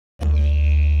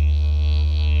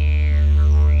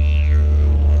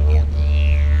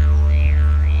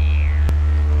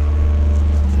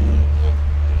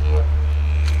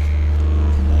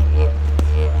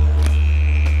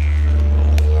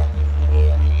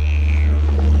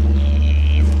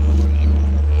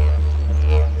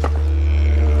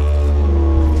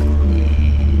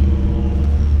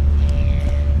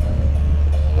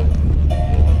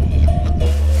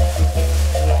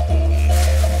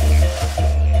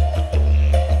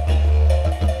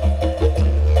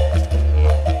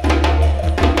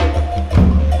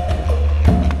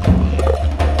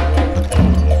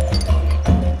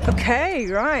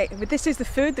this is the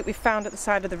food that we found at the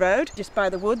side of the road, just by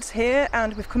the woods here,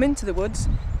 and we've come into the woods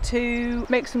to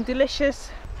make some delicious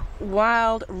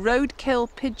wild roadkill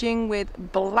pigeon with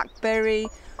blackberry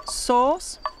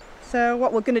sauce. So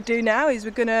what we're going to do now is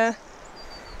we're going to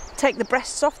take the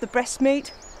breasts off, the breast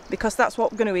meat, because that's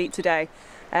what we're going to eat today.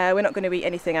 We're not going to eat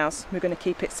anything else. We're going to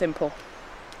keep it simple.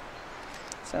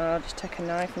 So I'll just take a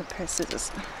knife and a pair of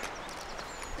scissors.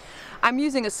 I'm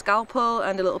using a scalpel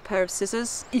and a little pair of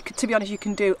scissors. To be honest, you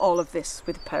can do all of this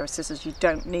with a pair of scissors. You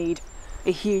don't need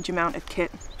a huge amount of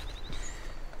kit.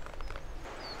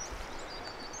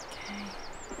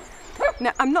 Okay.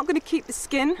 Now, I'm not going to keep the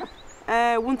skin.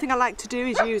 One thing I like to do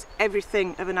is use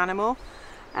everything of an animal.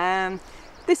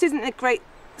 This isn't a great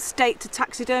state to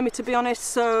taxidermy, to be honest,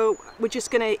 so we're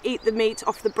just going to eat the meat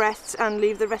off the breasts and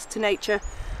leave the rest to nature,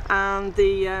 and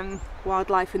the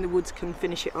wildlife in the woods can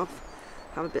finish it off.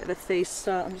 Have a bit of a feast,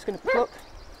 so I'm just going to pluck.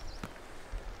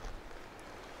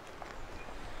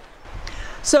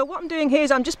 So what I'm doing here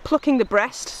is I'm just plucking the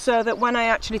breast so that when I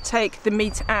actually take the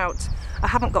meat out, I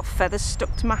haven't got feathers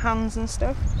stuck to my hands and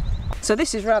stuff. So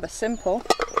this is rather simple.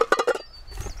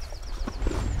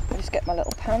 I'll just get my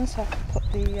little pan so I can put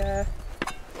the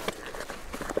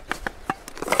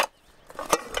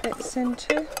bits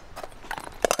into.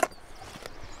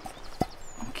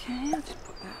 Okay, I'll just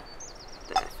put that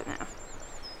there for now.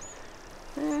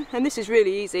 And this is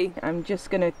really easy. I'm just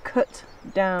going to cut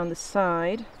down the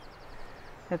side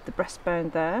of the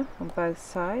breastbone there on both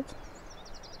sides.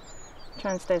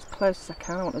 Try and stay as close as I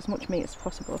can. I want as much meat as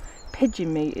possible.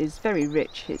 Pigeon meat is very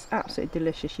rich. It's absolutely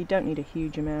delicious. You don't need a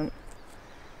huge amount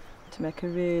to make a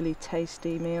really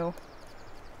tasty meal.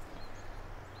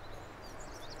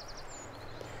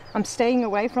 I'm staying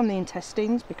away from the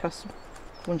intestines because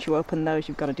once you open those,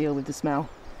 you've got to deal with the smell.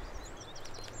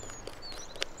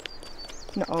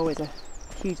 Not always a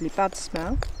hugely bad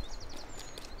smell.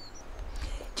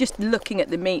 Just looking at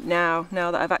the meat now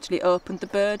that I've actually opened the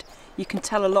bird, you can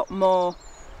tell a lot more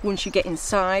once you get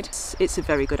inside. It's a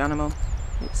very good animal.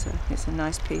 It's a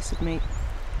nice piece of meat.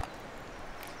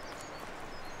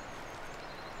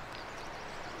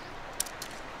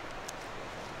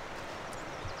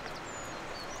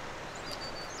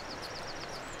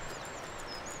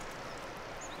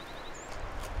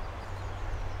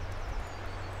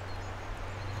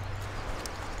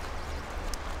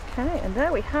 Okay, and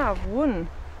there we have one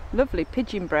lovely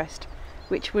pigeon breast,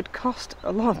 which would cost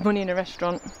a lot of money in a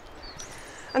restaurant.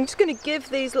 I'm just going to give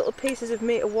these little pieces of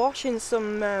meat a wash in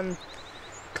some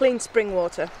clean spring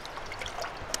water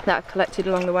that I've collected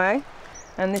along the way.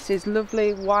 And this is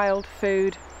lovely wild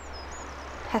food,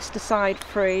 pesticide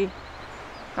free,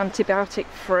 antibiotic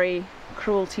free,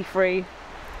 cruelty free,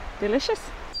 delicious.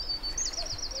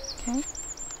 Okay,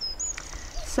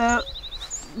 so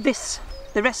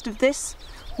the rest of this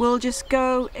will just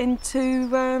go into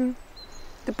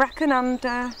the bracken,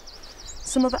 and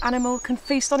some other animal can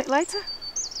feast on it later.